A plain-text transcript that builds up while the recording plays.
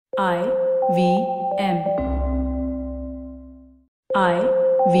IVM.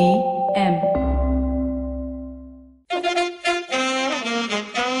 IVM.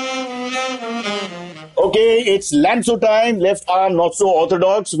 Okay, it's LANSO time. Left arm, not so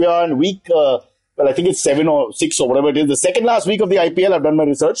orthodox. We are in week, I think it's 7 or 6 or whatever it is. The second last week of the IPL. I've done my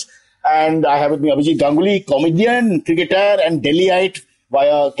research. And I have with me Abhijit Ganguly, comedian, cricketer, and Delhiite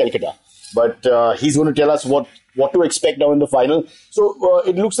via Calcutta. But he's going to tell us what to expect now in the final. So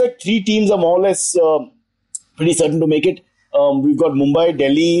it looks like 3 teams are more or less pretty certain to make it. We've got Mumbai,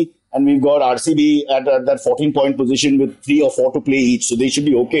 Delhi, and we've got RCB at that 14-point position with 3 or 4 to play each. So they should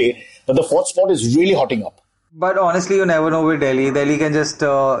be okay. But the 4th spot is really hotting up. But honestly, you never know with Delhi. Delhi can just,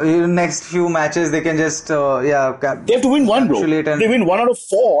 next few matches, they can just, They have to win one, bro. They win 1 out of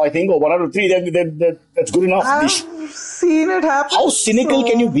 4, I think, or 1 out of 3. That's good enough. I've seen it happen. How cynical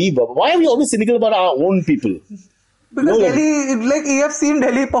can you be, Baba? Why are we always cynical about our own people? Because Delhi, you have seen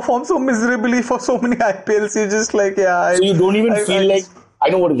Delhi perform so miserably for so many IPLs. You just So you don't even feel like, I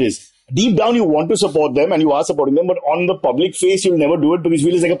know what it is. Deep down, you want to support them and you are supporting them, but on the public face, you'll never do it because you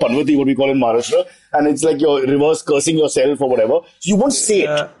feel it's like a panvati, what we call in Maharashtra, and it's like you're reverse cursing yourself or whatever. So you won't say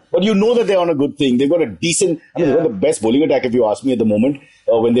it, but you know that they're on a good thing. They've got a decent, they've got the best bowling attack, if you ask me, at the moment,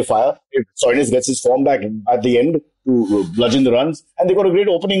 when they fire. If Soines gets his form back at the end to bludgeon the runs, and they've got a great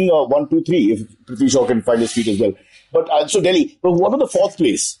opening 1, 2, 3, if Prithvi Shaw can find his feet as well. But so Delhi, but what about the 4th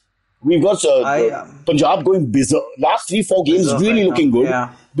place? We've got Punjab going bizarre. Last 3-4 games really looking good.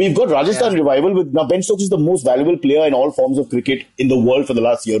 Yeah. We've got Rajasthan revival with now Ben Stokes is the most valuable player in all forms of cricket in the world for the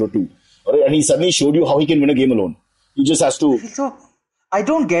last year or two. Right? And he suddenly showed you how he can win a game alone. He just has to. So, I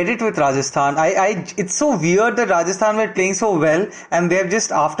don't get it with Rajasthan. It's so weird that Rajasthan were playing so well and they've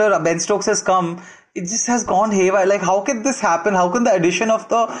just, after Ben Stokes has come, it just has gone haywire. Like, how can this happen? How can the addition of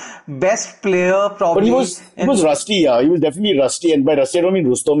the best player probably... But he was rusty, yeah. He was definitely rusty. And by rusty, I don't mean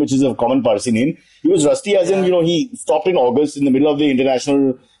Rustom, which is a common Parsi name. He was rusty as in, he stopped in August in the middle of the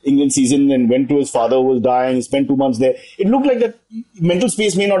international England season and went to his father who was dying, spent 2 months there. It looked like that mental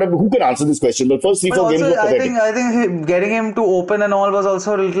space may not have... Who can answer this question? But first 3-4 games were pathetic. I think getting him to open and all was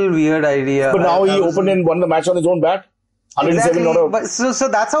also a little weird idea. But now he opened and won the match on his own bat. Exactly. But so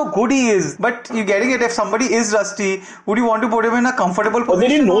that's how good he is. But you're getting it. If somebody is rusty, would you want to put him in a comfortable position? But they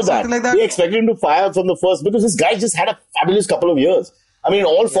didn't know that. Like that. They expected him to fire from the first because this guy just had a fabulous couple of years. I mean,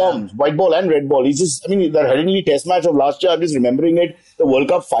 all forms, white ball and red ball. He's just, that Headingley test match of last year, I'm just remembering it. The World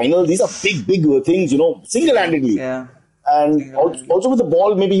Cup final, these are big things, single-handedly. Yeah. And also with the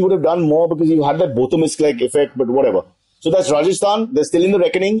ball, maybe he would have done more because he had that Bothamisk-like effect, but whatever. So that's Rajasthan. They're still in the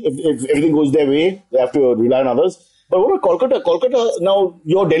reckoning. If everything goes their way, they have to rely on others. But what about Kolkata? Kolkata, now,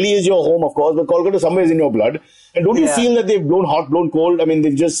 your Delhi is your home, of course, but Kolkata somewhere is in your blood. And don't you feel that they've blown hot, blown cold? I mean,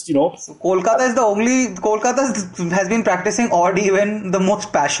 they've just, So Kolkata has been practicing odd even the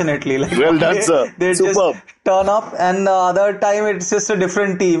most passionately. Like, well done, sir. They Superb. just turn up and the other time it's just a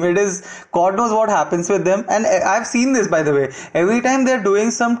different team. It is, God knows what happens with them. And I've seen this, by the way. Every time they're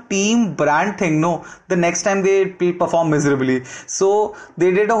doing some team brand thing, the next time they perform miserably. So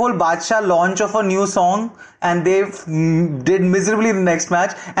they did a whole Badshah launch of a new song and they did miserably in the next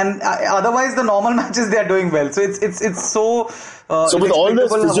match. And otherwise the normal matches they are doing well. So it's so... So with all the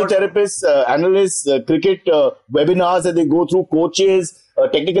physiotherapists, analysts, cricket webinars that they go through, coaches,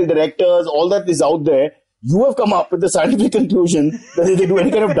 technical directors, all that is out there, you have come up with the scientific conclusion that if they do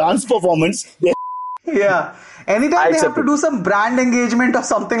any kind of dance performance, they... Yeah. Anytime they have to do some brand engagement or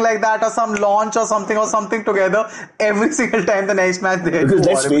something like that, or some launch or something together, every single time the next match they Because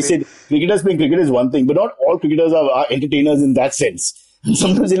let's face it, cricketers playing cricket is one thing, but not all cricketers are entertainers in that sense. And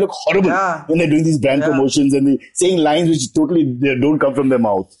sometimes they look horrible when they're doing these brand promotions and they're saying lines which totally don't come from their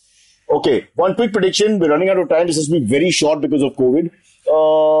mouth. Okay, one quick prediction. We're running out of time. This has been very short because of COVID.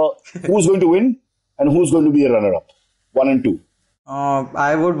 Who's going to win and who's going to be a runner-up? 1 and 2.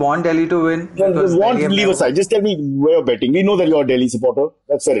 I would want Delhi to win. Leave aside. Just tell me where you're betting. We know that you're a Delhi supporter.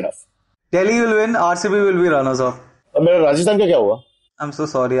 That's fair enough. Delhi will win. RCB will be runners-up. मेरा राजस्थान का क्या हुआ? I'm so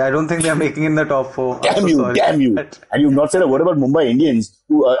sorry. I don't think they are making in the top 4. Damn you. And you've not said a word about Mumbai Indians,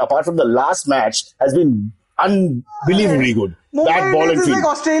 who, apart from the last match, has been unbelievably good. Mumbai Bat, ball, and is field. like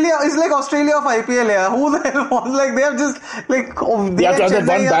Australia. It's like Australia of IPL. Yeah. Who the hell wants? Like they have just like. They have to have that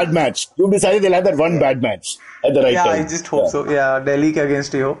one bad match. You've decided they'll have that one bad match at the right time. Yeah, I just hope so. Yeah, Delhi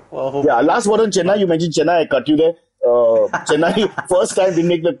against you. Last word on Chennai. You mentioned Chennai. I cut you there. Chennai first time didn't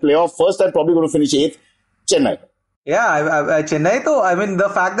make the playoff. First time probably going to finish 8th. Chennai. Yeah, Chennai though, I mean, the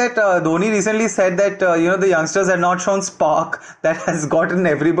fact that Dhoni recently said that, the youngsters had not shown spark, that has gotten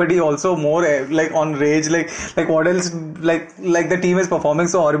everybody also more like on rage, like what else, like the team is performing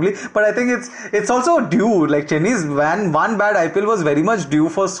so horribly. But I think it's also due, like Chennai's one bad IPL was very much due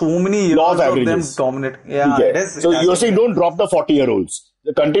for so many years Law of of them averages. dominate. Yeah, Okay. it is. So you're saying don't drop the 40-year-olds.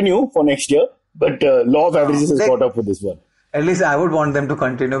 Continue for next year, but law of averages has caught up with this one. At least I would want them to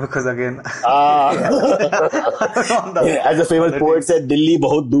continue because again, as the famous poet said, Delhi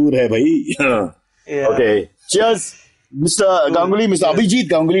bahut dur hai bhai. Yeah. Okay. Cheers, Mr. Ganguly, Mr. Abhijit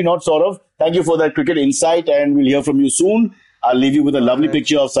Ganguly, not Saurav. Thank you for that cricket insight, and we'll hear from you soon. I'll leave you with a lovely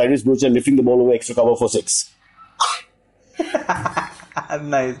picture of Cyrus Brocha lifting the ball over extra cover for 6.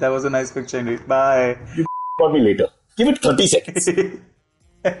 Nice. That was a nice picture indeed. Bye. You call me later. Give it 30 seconds.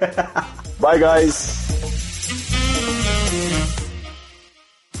 Bye, guys.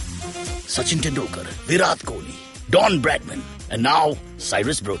 Sachin Tendulkar, Virat Kohli, Don Bradman, and now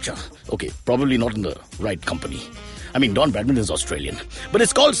Cyrus Brocha. Okay, probably not in the right company. I mean, Don Bradman is Australian. But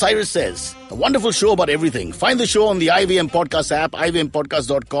it's called Cyrus Says, a wonderful show about everything. Find the show on the IVM Podcast app,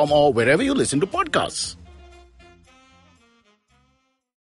 ivmpodcast.com, or wherever you listen to podcasts.